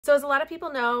So as a lot of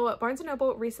people know, Barnes &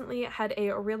 Noble recently had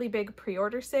a really big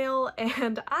pre-order sale,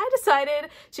 and I decided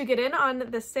to get in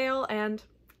on this sale and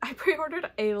I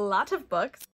pre-ordered a lot of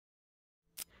books.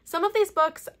 Some of these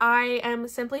books I am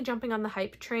simply jumping on the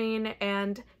hype train,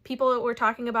 and people were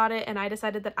talking about it and I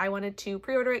decided that I wanted to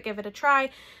pre-order it, give it a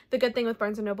try. The good thing with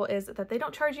Barnes & Noble is that they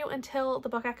don't charge you until the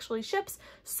book actually ships,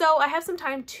 so I have some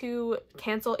time to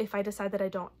cancel if I decide that I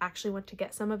don't actually want to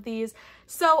get some of these.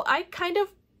 So I kind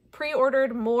of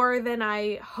pre-ordered more than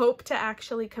I hope to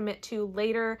actually commit to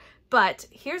later, but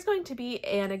here's going to be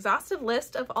an exhaustive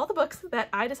list of all the books that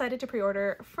I decided to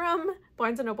pre-order from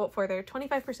Barnes & Noble for their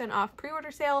 25% off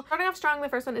pre-order sale. Starting off strong, the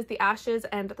first one is The Ashes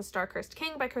and the Star-Cursed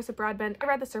King by Carissa Broadbent. I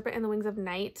read The Serpent and the Wings of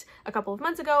Night a couple of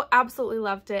months ago, absolutely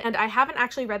loved it, and I haven't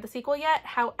actually read the sequel yet.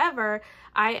 However,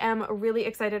 I am really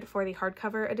excited for the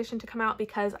hardcover edition to come out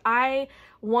because I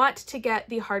want to get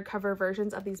the hardcover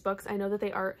versions of these books. I know that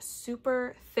they are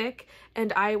super thick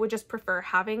and I would just prefer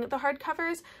having the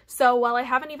hardcovers. So while I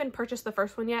haven't even purchased the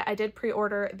first one yet, I did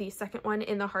pre-order the second one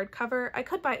in the hardcover. I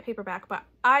could buy it paperback, but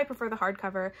I prefer the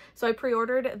hardcover. So I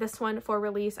pre-ordered this one for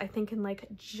release, I think in like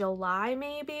July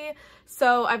maybe.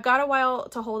 So I've got a while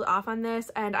to hold off on this,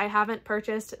 and I haven't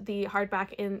purchased the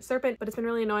hardback in Serpent, but it's been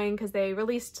really annoying because they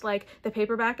released like the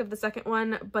paperback of the second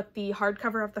one, but the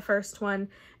hardcover of the first one,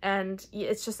 and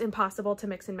it's just impossible to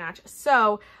mix and match.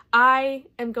 So I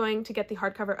am going to get the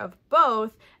hardcover of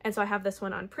both, and so I have this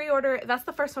one on pre-order. That's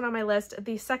the first one on my list.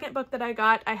 The second book that I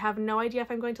got, I have no idea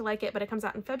if I'm going to like it, but it comes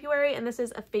out in February, and this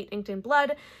is A Fate Inked in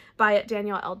Blood by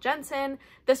Danielle L. Jensen.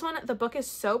 This one, the book is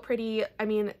so pretty. I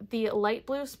mean, the light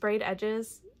blue sprayed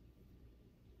edges,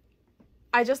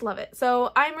 I just love it.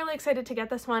 So I'm really excited to get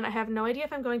this one. I have no idea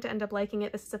if I'm going to end up liking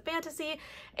it. This is a fantasy,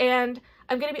 and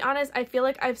I'm gonna be honest, I feel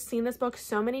like I've seen this book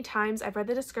so many times. I've read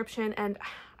the description and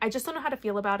I just don't know how to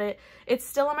feel about it. It's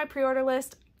still on my pre-order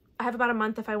list. I have about a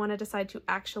month if I want to decide to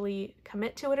actually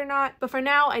commit to it or not. But for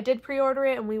now, I did pre-order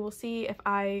it, and we will see if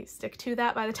I stick to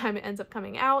that by the time it ends up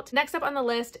coming out. Next up on the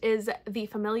list is The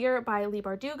Familiar by Leigh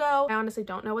Bardugo. I honestly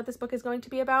don't know what this book is going to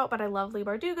be about, but I love Leigh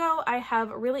Bardugo. I have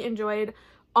really enjoyed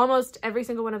almost every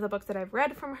single one of the books that I've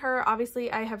read from her.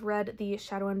 Obviously, I have read the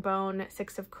Shadow and Bone,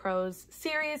 Six of Crows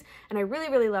series, and I really,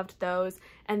 really loved those.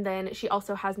 And then she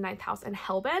also has Ninth House and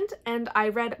Hellbent, and I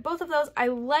read both of those. I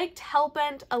liked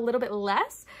Hellbent a little bit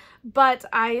less, but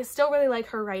I still really like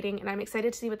her writing, and I'm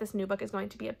excited to see what this new book is going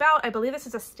to be about. I believe this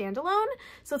is a standalone,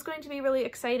 so it's going to be really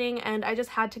exciting, and I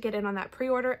just had to get in on that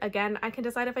pre-order. Again, I can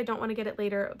decide if I don't want to get it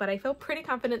later, but I feel pretty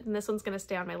confident that this one's going to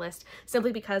stay on my list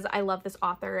simply because I love this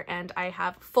author and I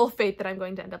have full faith that I'm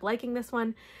going to end up liking this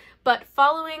one. But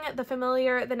following The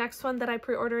Familiar, the next one that I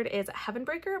pre-ordered is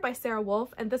Heavenbreaker by Sarah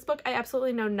Wolfe, and this book I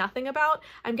absolutely know nothing about.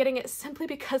 I'm getting it simply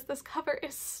because this cover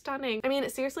is stunning. I mean,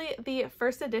 seriously, the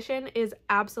first edition is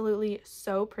absolutely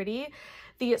so pretty.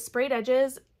 The sprayed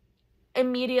edges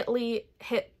immediately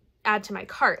add to my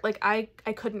cart. Like I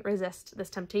couldn't resist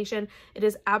this temptation. It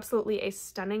is absolutely a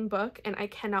stunning book, and I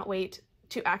cannot wait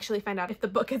to actually find out if the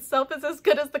book itself is as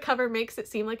good as the cover makes it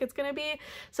seem like it's gonna be.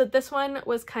 So this one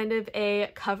was kind of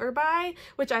a cover buy,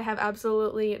 which I have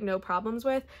absolutely no problems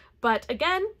with. But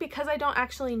again, because I don't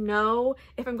actually know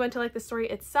if I'm going to like the story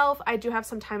itself, I do have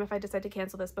some time if I decide to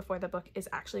cancel this before the book is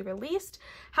actually released.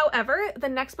 However, the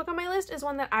next book on my list is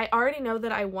one that I already know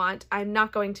that I want. I'm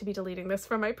not going to be deleting this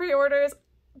from my pre-orders,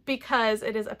 because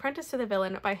it is Apprentice to the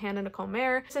Villain by Hannah Nicole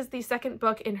Mayer. This is the second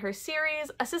book in her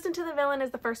series. Assistant to the Villain is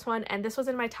the first one, and this was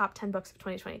in my top 10 books of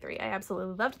 2023. I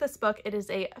absolutely loved this book. It is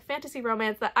a fantasy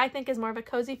romance that I think is more of a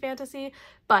cozy fantasy,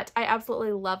 but I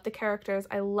absolutely love the characters.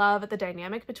 I love the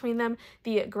dynamic between them.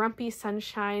 The grumpy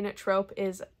sunshine trope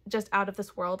is just out of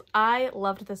this world. I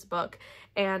loved this book,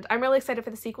 and I'm really excited for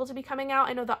the sequel to be coming out.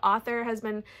 I know the author has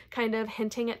been kind of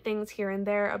hinting at things here and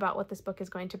there about what this book is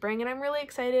going to bring, and I'm really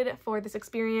excited for this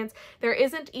experience. There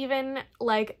isn't even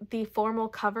like the formal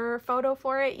cover photo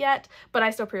for it yet, but I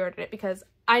still pre-ordered it because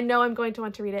I know I'm going to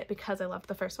want to read it because I loved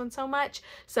the first one so much.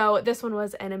 So this one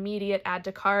was an immediate add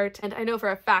to cart, and I know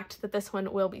for a fact that this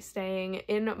one will be staying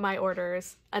in my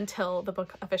orders until the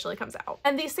book officially comes out.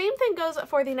 And the same thing goes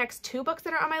for the next two books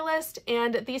that are on my list,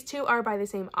 and these two are by the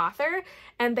same author,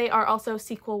 and they are also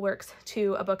sequel works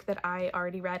to a book that I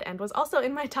already read and was also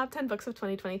in my top 10 books of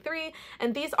 2023,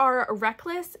 and these are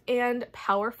Reckless and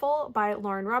Powerful by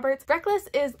Lauren Roberts. Reckless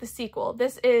is the sequel.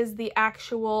 This is the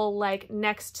actual like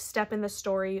next step in the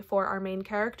story for our main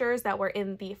characters that were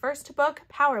in the first book,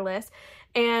 Powerless.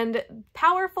 And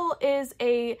Powerful is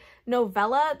a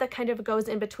novella that kind of goes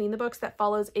in between the books that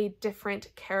follows a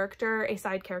different character, a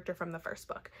side character from the first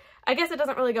book. I guess it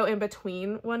doesn't really go in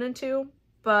between 1 and 2.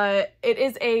 but it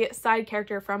is a side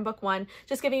character from book one,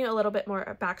 just giving you a little bit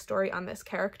more backstory on this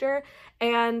character.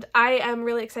 And I am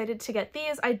really excited to get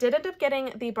these. I did end up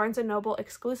getting the Barnes & Noble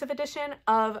exclusive edition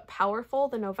of Powerful,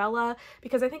 the novella,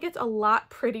 because I think it's a lot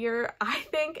prettier. I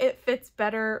think it fits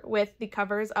better with the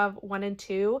covers of 1 and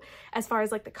 2 as far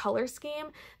as like the color scheme.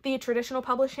 The traditional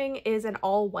publishing is an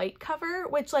all white cover,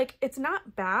 which like it's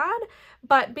not bad,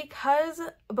 but because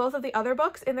both of the other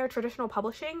books in their traditional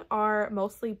publishing are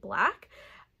mostly black,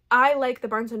 I like the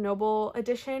Barnes & Noble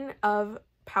edition of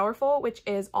Powerful, which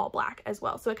is all black as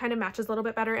well. So it kind of matches a little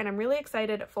bit better, and I'm really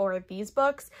excited for these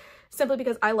books simply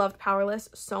because I loved Powerless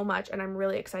so much, and I'm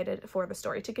really excited for the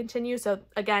story to continue. So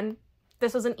again,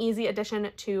 this was an easy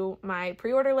addition to my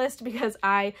pre-order list because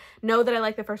I know that I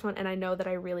like the first one and I know that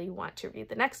I really want to read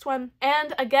the next one.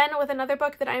 And again, with another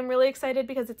book that I'm really excited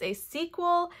because it's a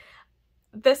sequel.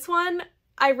 This one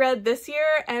I read this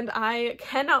year and I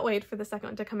cannot wait for the second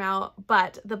one to come out,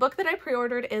 but the book that I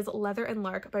pre-ordered is Leather and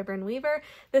Lark by Brynne Weaver.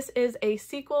 This is a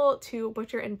sequel to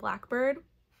Butcher and Blackbird,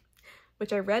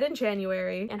 which I read in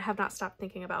January and have not stopped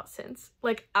thinking about since.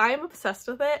 Like, I'm obsessed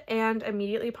with it, and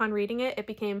immediately upon reading it, it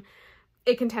became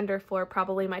a contender for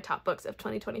probably my top books of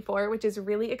 2024, which is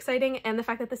really exciting. And the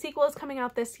fact that the sequel is coming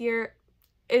out this year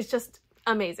is just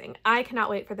amazing. I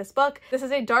cannot wait for this book. This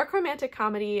is a dark romantic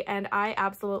comedy and I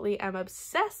absolutely am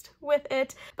obsessed with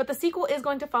it, but the sequel is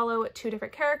going to follow 2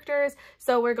 different characters.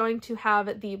 So we're going to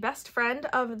have the best friend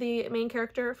of the main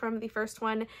character from the first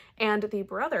one and the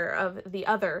brother of the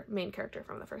other main character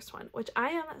from the first one, which I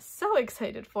am so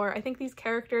excited for. I think these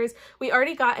characters, we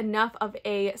already got enough of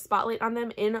a spotlight on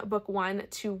them in book 1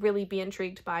 to really be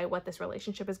intrigued by what this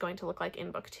relationship is going to look like in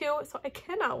book 2. So I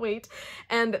cannot wait.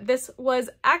 And this was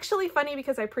actually funny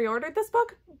because I pre-ordered this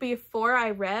book before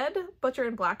I read Butcher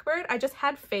and Blackbird. I just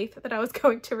had faith that I was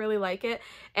going to really like it,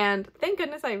 and thank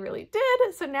goodness I really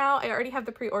did. So now I already have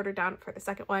the pre-order down for the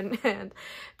second one, and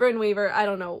Brynne Weaver, I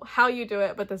don't know how you do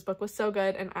it, but this book was so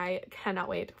good and I cannot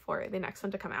wait for the next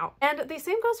one to come out. And the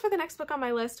same goes for the next book on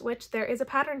my list, which there is a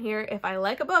pattern here. If I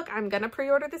like a book, I'm gonna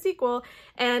pre-order the sequel.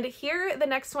 And here the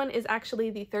next one is actually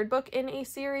the 3rd book in a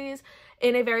series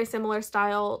in a very similar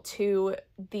style to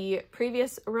the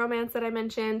previous romance that I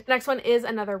mentioned. The next one is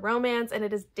another romance, and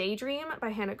it is Daydream by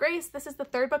Hannah Grace. This is the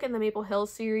 3rd book in the Maple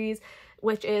Hills series,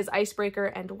 which is Icebreaker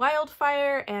and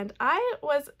Wildfire, and I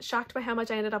was shocked by how much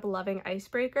I ended up loving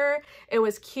Icebreaker. It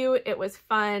was cute, it was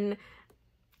fun,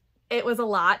 it was a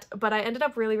lot, but I ended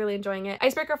up really, really enjoying it.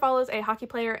 Icebreaker follows a hockey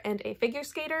player and a figure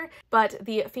skater, but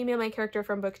the female main character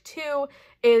from book 2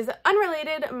 is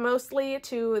unrelated mostly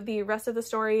to the rest of the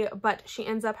story, but she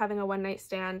ends up having a one-night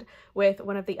stand with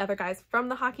one of the other guys from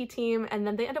the hockey team, and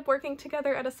then they end up working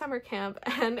together at a summer camp,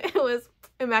 and it was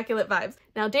immaculate vibes.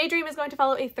 Now, Daydream is going to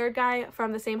follow a 3rd guy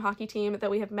from the same hockey team that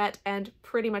we have met and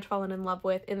pretty much fallen in love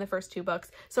with in the first 2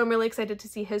 books, so I'm really excited to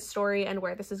see his story and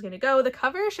where this is going to go. The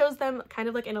cover shows them kind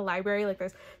of like in a library, like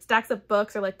there's stacks of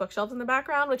books or like bookshelves in the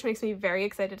background, which makes me very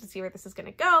excited to see where this is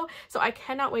going to go, so I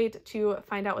cannot wait to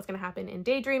find out what's going to happen in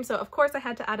Daydream. So of course I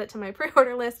had to add it to my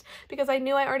pre-order list because I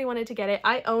knew I already wanted to get it.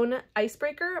 I own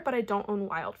Icebreaker, but I don't own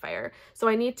Wildfire, so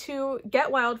I need to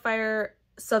get Wildfire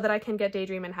so that I can get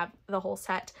Daydream and have the whole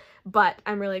set. But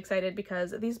I'm really excited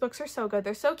because these books are so good.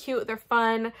 They're so cute, they're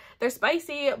fun, they're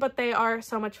spicy, but they are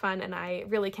so much fun, and I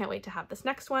really can't wait to have this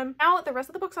next one. Now, the rest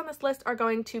of the books on this list are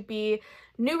going to be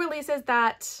new releases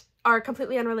that are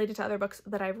completely unrelated to other books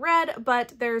that I've read,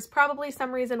 but there's probably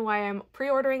some reason why I'm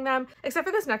pre-ordering them. Except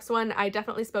for this next one, I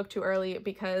definitely spoke too early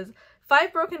because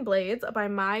 5 Broken Blades by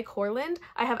Mai Corland.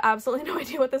 I have absolutely no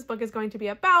idea what this book is going to be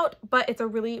about, but it's a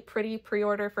really pretty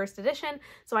pre-order first edition,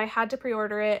 so I had to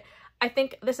pre-order it. I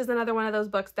think this is another one of those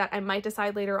books that I might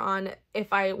decide later on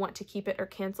if I want to keep it or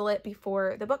cancel it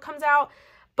before the book comes out.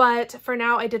 But for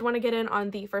now, I did want to get in on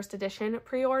the first edition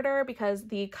pre-order because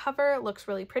the cover looks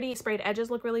really pretty, sprayed edges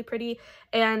look really pretty,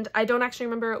 and I don't actually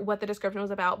remember what the description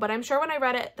was about, but I'm sure when I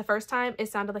read it the first time,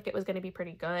 it sounded like it was going to be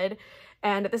pretty good.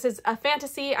 And this is a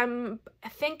fantasy. I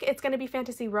think it's going to be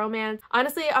fantasy romance.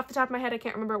 Honestly, off the top of my head, I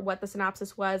can't remember what the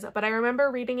synopsis was, but I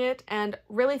remember reading it and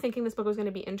really thinking this book was going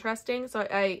to be interesting, so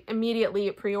I immediately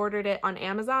pre-ordered it on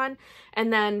Amazon,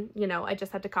 and then, you know, I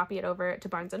just had to copy it over to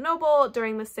Barnes & Noble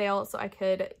during the sale so I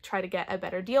could try to get a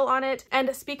better deal on it.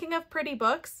 And speaking of pretty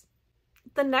books,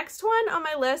 the next one on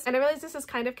my list, and I realize this is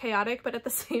kind of chaotic, but at the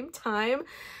same time,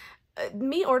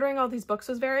 me ordering all these books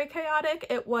was very chaotic.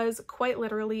 It was quite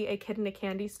literally a kid in a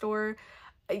candy store.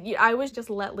 I was just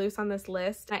let loose on this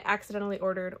list. I accidentally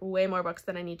ordered way more books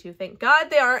than I need to. Thank God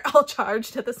they aren't all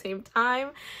charged at the same time,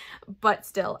 but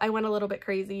still, I went a little bit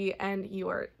crazy, and you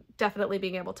are definitely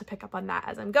being able to pick up on that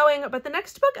as I'm going. But the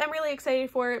next book I'm really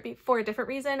excited for a different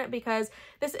reason, because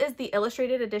this is the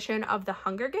illustrated edition of The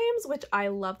Hunger Games, which I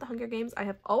love The Hunger Games. I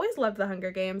have always loved The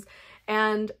Hunger Games,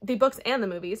 and the books and the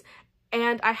movies.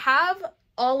 And I have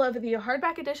all of the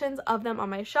hardback editions of them on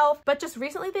my shelf, but just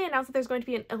recently they announced that there's going to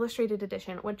be an illustrated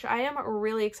edition, which I am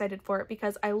really excited for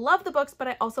because I love the books, but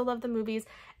I also love the movies,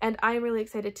 and I am really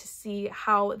excited to see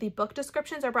how the book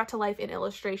descriptions are brought to life in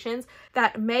illustrations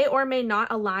that may or may not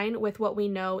align with what we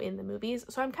know in the movies.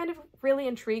 So I'm kind of really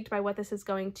intrigued by what this is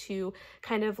going to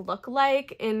kind of look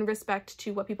like in respect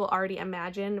to what people already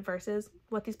imagine versus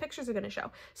what these pictures are going to show.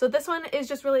 So this one is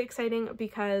just really exciting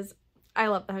because I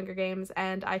love The Hunger Games,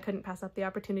 and I couldn't pass up the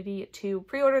opportunity to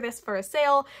pre-order this for a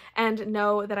sale and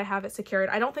know that I have it secured.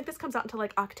 I don't think this comes out until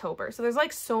like October, so there's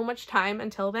like so much time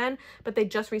until then, but they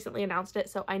just recently announced it,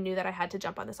 so I knew that I had to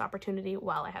jump on this opportunity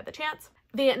while I had the chance.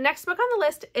 The next book on the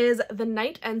list is The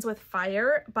Night Ends with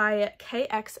Fire by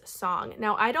KX Song.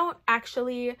 Now, I don't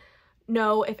actually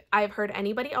know if I've heard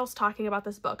anybody else talking about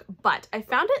this book, but I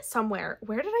found it somewhere.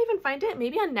 Where did I even find it?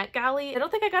 Maybe on NetGalley. I don't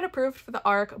think I got approved for the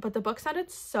ARC, but the book sounded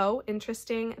so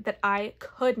interesting that I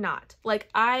could not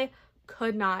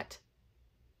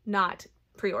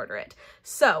pre-order it.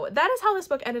 So that is how this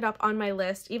book ended up on my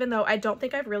list, even though I don't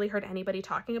think I've really heard anybody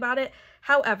talking about it.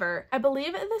 However, I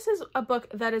believe this is a book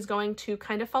that is going to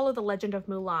kind of follow the legend of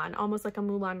Mulan, almost like a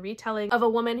Mulan retelling of a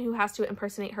woman who has to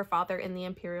impersonate her father in the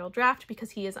Imperial Draft because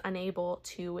he is unable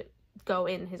to go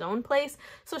in his own place.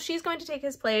 So she's going to take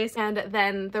his place, and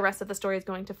then the rest of the story is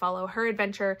going to follow her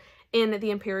adventure in the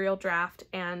Imperial Draft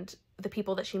and the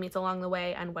people that she meets along the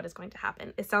way and what is going to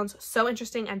happen. It sounds so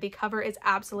interesting, and the cover is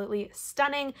absolutely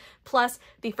stunning. Plus,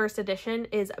 the first edition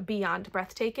is beyond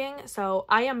breathtaking. So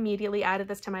I immediately added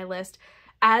this to my list.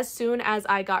 As soon as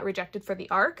I got rejected for the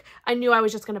ARC, I knew I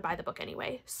was just going to buy the book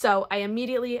anyway. So I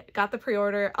immediately got the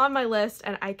pre-order on my list,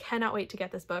 and I cannot wait to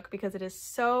get this book because it is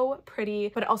so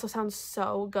pretty, but it also sounds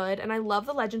so good. And I love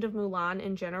the legend of Mulan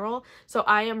in general. So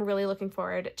I am really looking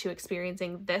forward to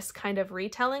experiencing this kind of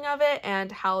retelling of it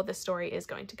and how the story is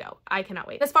going to go. I cannot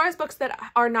wait. As far as books that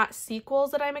are not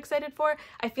sequels that I'm excited for,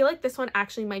 I feel like this one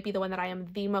actually might be the one that I am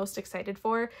the most excited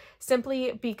for,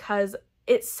 simply because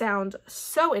it sounds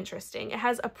so interesting. It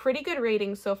has a pretty good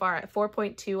rating so far at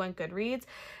 4.2 on Goodreads,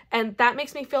 and that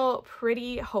makes me feel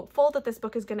pretty hopeful that this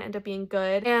book is going to end up being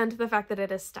good, and the fact that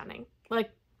it is stunning.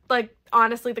 Like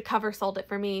honestly, the cover sold it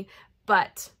for me,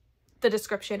 but the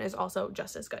description is also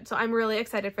just as good. So I'm really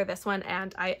excited for this one,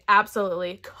 and I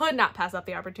absolutely could not pass up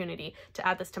the opportunity to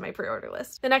add this to my pre-order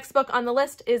list. The next book on the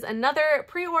list is another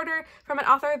pre-order from an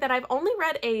author that I've only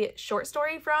read a short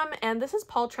story from, and this is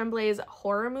Paul Tremblay's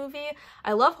horror movie.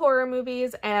 I love horror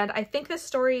movies, and I think this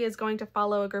story is going to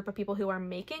follow a group of people who are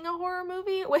making a horror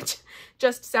movie, which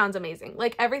just sounds amazing.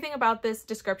 Like, everything about this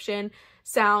description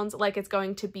sounds like it's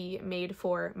going to be made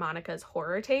for Monica's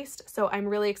horror taste. So I'm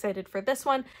really excited for this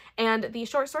one. And the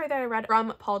short story that I read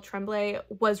from Paul Tremblay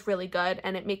was really good,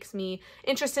 and it makes me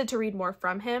interested to read more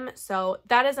from him. So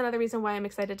that is another reason why I'm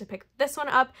excited to pick this one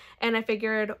up. And I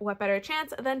figured what better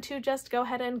chance than to just go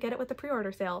ahead and get it with the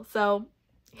pre-order sale. So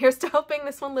here's to hoping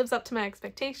this one lives up to my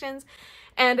expectations.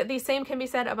 And the same can be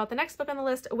said about the next book on the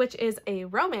list, which is a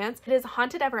romance. It is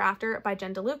Haunted Ever After by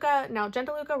Jen DeLuca. Now, Jen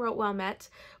DeLuca wrote Well Met,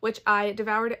 which I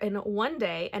devoured in one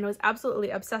day and was absolutely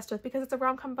obsessed with because it's a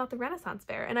rom-com about the Renaissance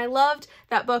Fair. And I loved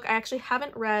that book. I actually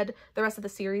haven't read the rest of the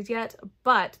series yet,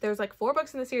 but there's like 4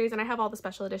 books in the series, and I have all the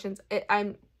special editions.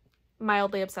 I'm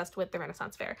mildly obsessed with the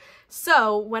Renaissance Fair.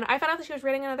 So when I found out that she was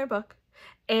writing another book,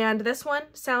 and this one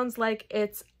sounds like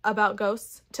it's about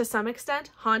ghosts to some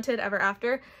extent, Haunted Ever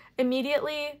After,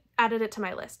 immediately added it to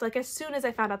my list. Like, as soon as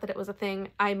I found out that it was a thing,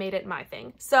 I made it my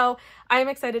thing. So I'm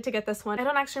excited to get this one. I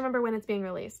don't actually remember when it's being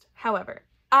released. However,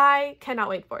 I cannot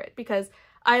wait for it because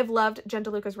I've loved Jen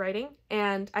DeLuca's writing,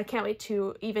 and I can't wait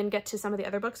to even get to some of the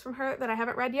other books from her that I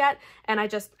haven't read yet. And I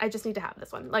just need to have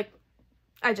this one. Like,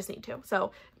 I just need to.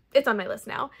 So it's on my list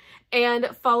now. And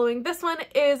following this one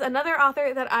is another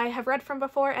author that I have read from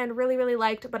before and really, really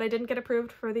liked, but I didn't get approved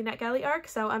for the NetGalley ARC,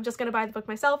 so I'm just going to buy the book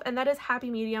myself, and that is Happy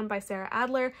Medium by Sarah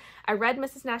Adler. I read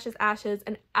Mrs. Nash's Ashes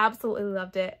and absolutely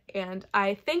loved it, and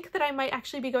I think that I might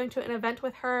actually be going to an event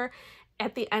with her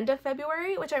at the end of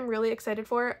February, which I'm really excited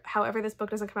for. However, this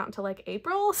book doesn't come out until like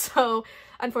April, so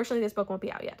unfortunately this book won't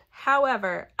be out yet.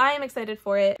 However, I am excited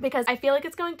for it because I feel like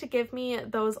it's going to give me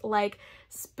those like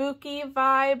spooky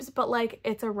vibes, but like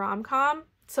it's a rom-com,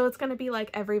 so it's going to be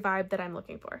like every vibe that I'm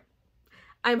looking for.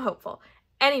 I'm hopeful.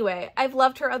 Anyway, I've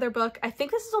loved her other book. I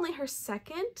think this is only her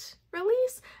second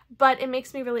release, but it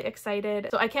makes me really excited.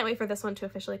 So I can't wait for this one to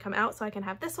officially come out so I can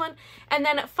have this one. And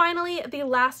then finally, the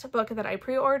last book that I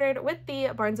pre-ordered with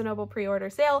the Barnes & Noble pre-order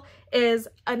sale is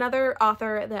another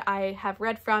author that I have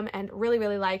read from and really,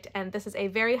 really liked. And this is a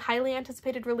very highly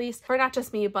anticipated release for not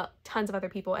just me, but tons of other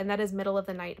people. And that is Middle of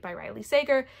the Night by Riley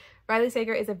Sager. Riley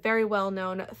Sager is a very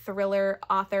well-known thriller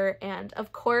author, and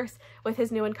of course, with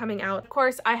his new one coming out, of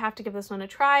course, I have to give this one a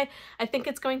try. I think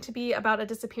it's going to be about a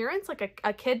disappearance, like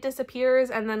a kid disappears,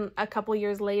 and then a couple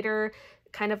years later,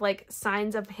 kind of like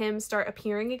signs of him start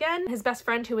appearing again. His best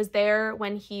friend who was there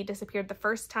when he disappeared the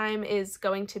first time is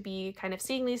going to be kind of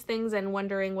seeing these things and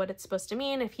wondering what it's supposed to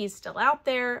mean, if he's still out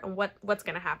there, and what's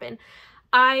going to happen.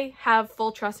 I have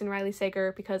full trust in Riley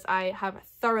Sager because I have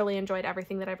thoroughly enjoyed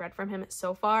everything that I've read from him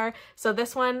so far. So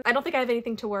this one, I don't think I have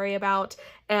anything to worry about.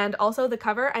 And also the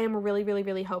cover, I am really, really,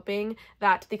 really hoping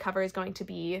that the cover is going to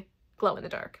be glow in the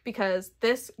dark, because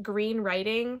this green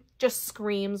writing just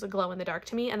screams glow in the dark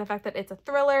to me. And the fact that it's a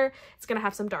thriller, it's gonna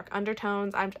have some dark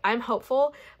undertones. I'm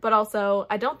hopeful, but also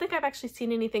I don't think I've actually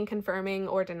seen anything confirming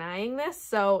or denying this.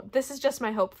 So this is just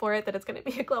my hope for it, that it's gonna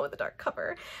be a glow in the dark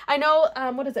cover. I know,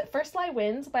 what is it? First Lie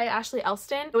Wins by Ashley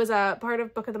Elston. It was a part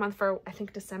of Book of the Month for, I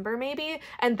think, December maybe.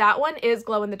 And that one is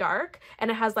glow in the dark, and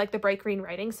it has like the bright green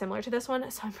writing similar to this one.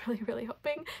 So I'm really, really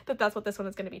hoping that that's what this one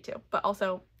is gonna be too. But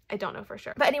also, I don't know for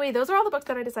sure. But anyway, those are all the books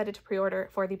that I decided to pre-order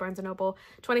for the Barnes & Noble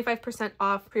 25%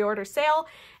 off pre-order sale.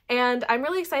 And I'm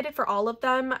really excited for all of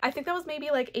them. I think that was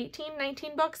maybe like 18,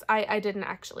 19 books. I didn't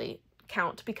actually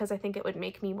count because I think it would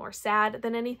make me more sad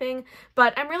than anything.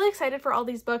 But I'm really excited for all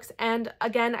these books. And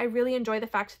again, I really enjoy the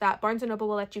fact that Barnes & Noble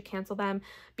will let you cancel them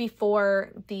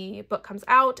before the book comes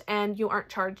out and you aren't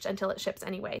charged until it ships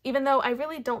anyway. Even though I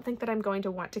really don't think that I'm going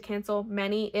to want to cancel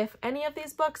many, if any, of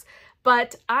these books,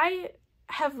 but I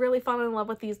have really fallen in love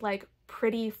with these like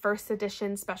pretty first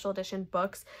edition, special edition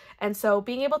books. And so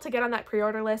being able to get on that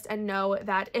pre-order list and know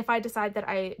that if I decide that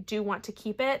I do want to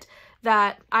keep it,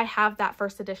 that I have that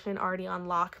first edition already on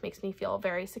lock makes me feel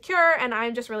very secure. And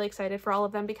I'm just really excited for all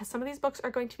of them because some of these books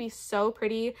are going to be so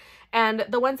pretty. And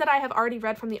the ones that I have already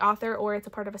read from the author, or it's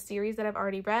a part of a series that I've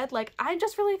already read, like I'm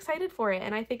just really excited for it.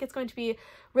 And I think it's going to be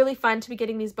really fun to be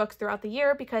getting these books throughout the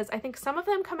year, because I think some of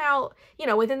them come out, you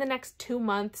know, within the next 2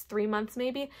 months, 3 months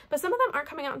maybe, but some of them aren't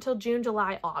coming out until June,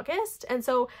 July, August. And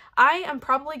so I am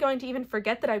probably going to even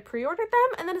forget that I pre-ordered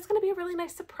them, and then it's going to be a really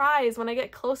nice surprise when I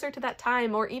get closer to that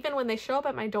time, or even when they show up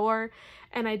at my door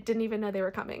and I didn't even know they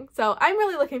were coming. So I'm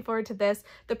really looking forward to this.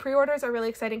 The pre-orders are really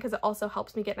exciting because it also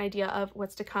helps me get an idea of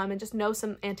what's to come and just know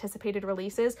some anticipated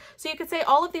releases. So you could say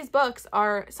all of these books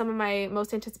are some of my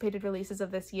most anticipated releases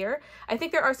of this year. I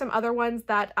think there are some other ones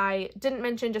that I didn't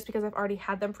mention just because I've already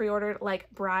had them pre-ordered, like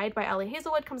Bride by Ellie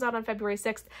Hazelwood comes out on February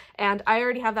 6th, and I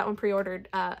already have that one pre-ordered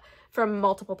from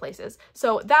multiple places.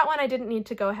 So that one I didn't need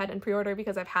to go ahead and pre-order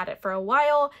because I've had it for a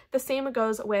while. The same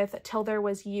goes with Till There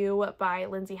Was You by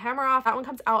Lindsay Hammeroff. That one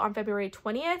comes out on February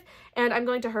 20th, and I'm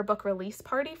going to her book release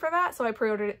party for that. So I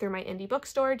pre-ordered it through my indie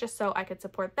bookstore just so I could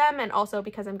support them, and also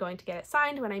because I'm going to get it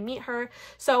signed when I meet her.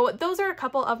 So those are a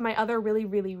couple of my other really,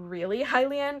 really, really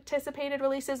highly anticipated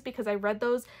releases because I read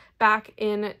those back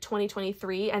in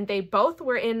 2023 and they both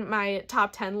were in my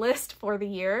top 10 list for the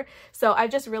year. So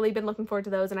I've just really been looking forward to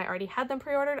those, and I already had them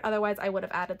pre-ordered. Otherwise I would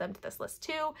have added them to this list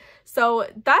too. So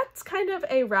that's kind of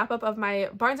a wrap up of my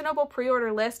Barnes & Noble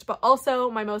pre-order list, but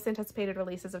also my most anticipated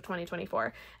releases of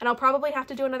 2024. And I'll probably have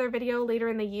to do another video later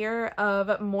in the year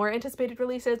of more anticipated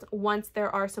releases once there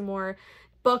are some more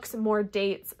books, more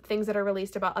dates, things that are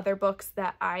released about other books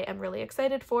that I am really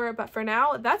excited for. But for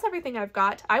now, that's everything I've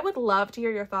got. I would love to hear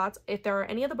your thoughts if there are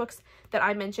any of the books that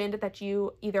I mentioned that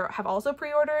you either have also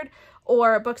pre-ordered,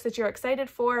 or books that you're excited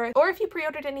for, or if you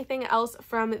pre-ordered anything else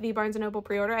from the Barnes & Noble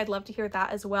pre-order. I'd love to hear that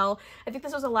as well. I think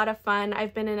this was a lot of fun.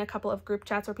 I've been in a couple of group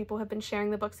chats where people have been sharing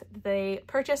the books that they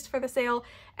purchased for the sale,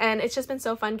 and it's just been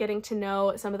so fun getting to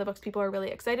know some of the books people are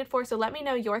really excited for. So let me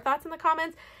know your thoughts in the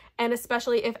comments, and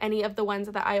especially if any of the ones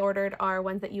that I ordered are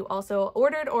ones that you also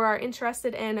ordered or are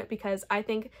interested in, because I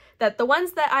think that the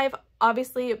ones that I've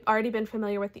obviously already been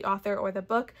familiar with the author or the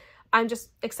book, I'm just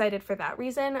excited for that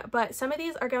reason. But some of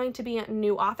these are going to be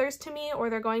new authors to me, or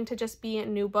they're going to just be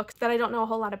new books that I don't know a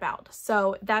whole lot about.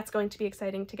 So that's going to be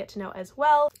exciting to get to know as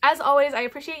well. As always, I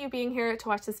appreciate you being here to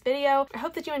watch this video. I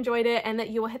hope that you enjoyed it and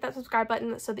that you will hit that subscribe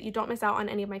button so that you don't miss out on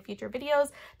any of my future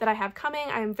videos that I have coming.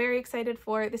 I am very excited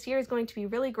for this year. Is going to be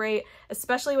really great,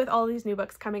 especially with all these new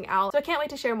books coming out. So I can't wait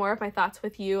to share more of my thoughts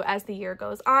with you as the year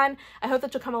goes on. I hope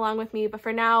that you'll come along with me. But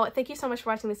for now, thank you so much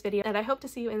for watching this video, and I hope to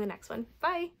see you in the next one.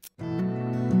 Bye!